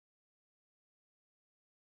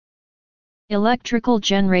Electrical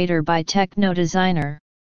generator by Techno Designer.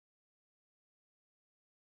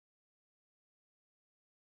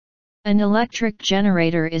 An electric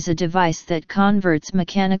generator is a device that converts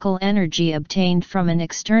mechanical energy obtained from an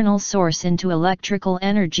external source into electrical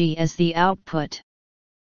energy as the output.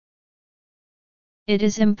 It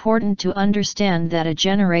is important to understand that a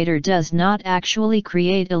generator does not actually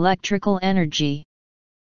create electrical energy.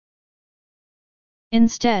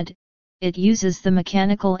 Instead, it uses the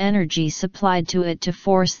mechanical energy supplied to it to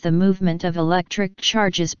force the movement of electric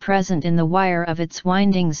charges present in the wire of its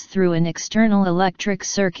windings through an external electric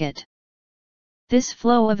circuit. This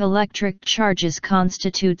flow of electric charges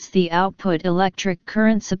constitutes the output electric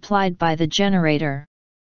current supplied by the generator.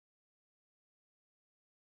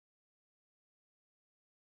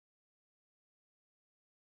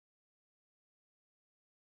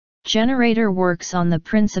 Generator works on the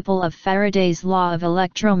principle of Faraday's law of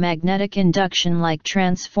electromagnetic induction like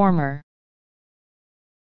transformer.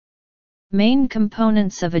 Main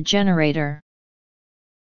components of a generator: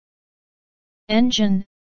 engine,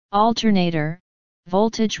 alternator,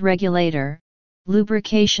 voltage regulator,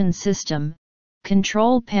 lubrication system,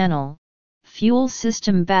 control panel, fuel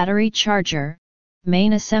system, battery charger,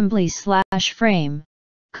 main assembly/frame,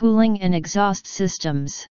 cooling and exhaust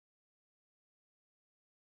systems.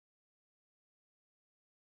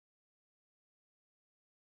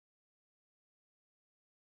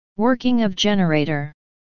 Working of generator.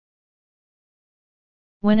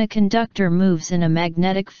 When a conductor moves in a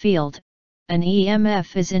magnetic field, an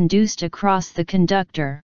EMF is induced across the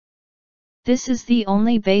conductor. This is the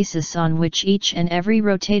only basis on which each and every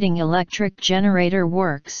rotating electric generator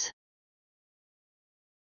works.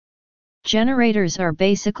 Generators are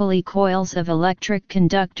basically coils of electric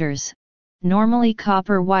conductors, normally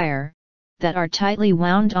copper wire, that are tightly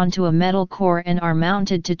wound onto a metal core and are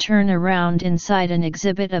mounted to turn around inside an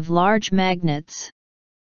exhibit of large magnets.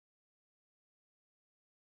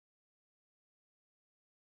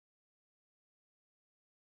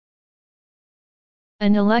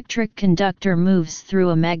 An electric conductor moves through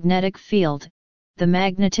a magnetic field. The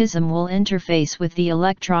magnetism will interface with the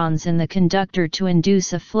electrons in the conductor to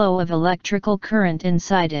induce a flow of electrical current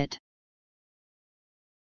inside it.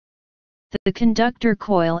 The conductor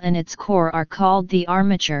coil and its core are called the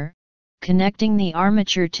armature. Connecting the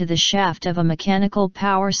armature to the shaft of a mechanical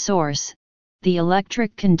power source, the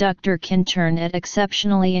electric conductor can turn at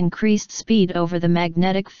exceptionally increased speed over the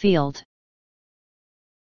magnetic field.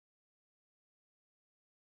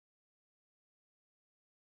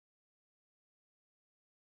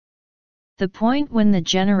 The point when the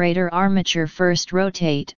generator armature first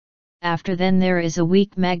rotate, after then there is a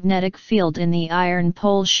weak magnetic field in the iron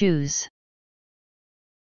pole shoes.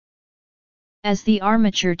 As the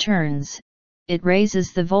armature turns, it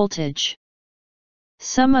raises the voltage.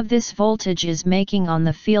 Some of this voltage is making on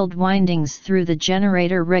the field windings through the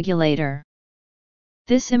generator regulator.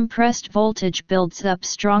 This impressed voltage builds up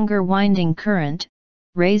stronger winding current,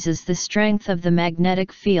 raises the strength of the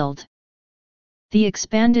magnetic field. The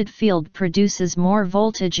expanded field produces more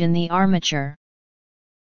voltage in the armature.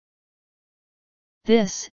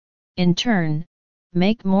 This, in turn,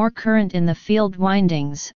 make more current in the field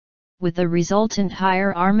windings, with a resultant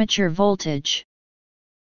higher armature voltage.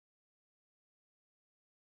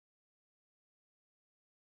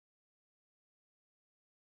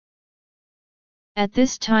 At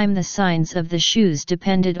this time the signs of the shoes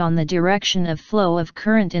depended on the direction of flow of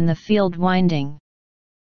current in the field winding.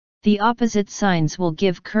 The opposite signs will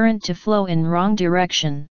give current to flow in wrong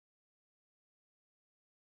direction.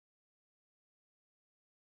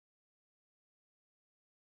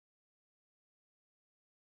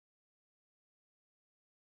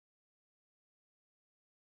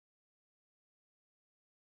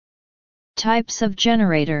 Types of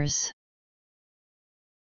generators.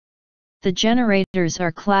 The generators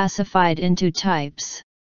are classified into types.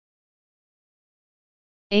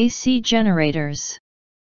 AC generators,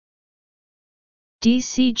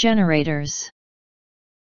 DC generators.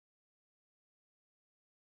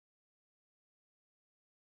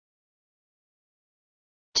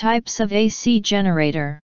 Types of AC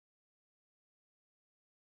generator.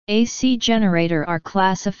 AC generator are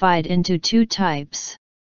classified into two types: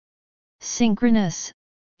 synchronous,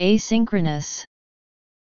 asynchronous.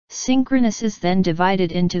 Synchronous is then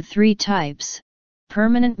divided into three types: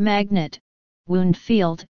 permanent magnet, wound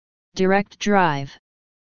field, direct drive.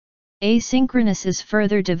 Asynchronous is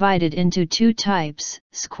further divided into two types: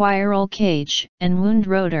 squirrel cage and wound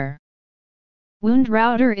rotor. Wound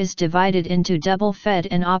rotor is divided into double fed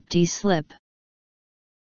and opti-slip.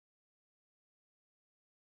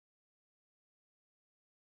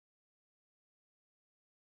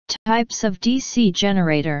 Types of DC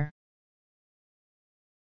generator.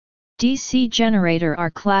 DC generator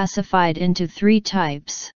are classified into three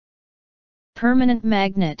types. Permanent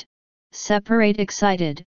magnet, separate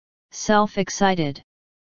excited, self-excited.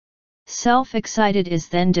 Self-excited is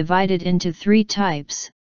then divided into three types: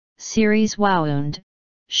 series wound,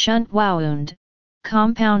 shunt wound,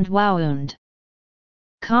 compound wound.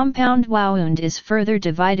 Compound wound is further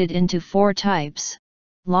divided into four types: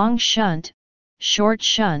 long shunt, short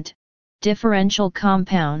shunt, differential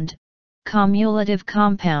compound, cumulative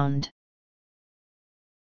compound.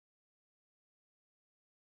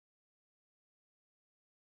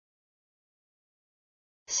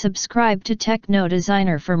 Subscribe to Techno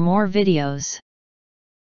Designer for more videos.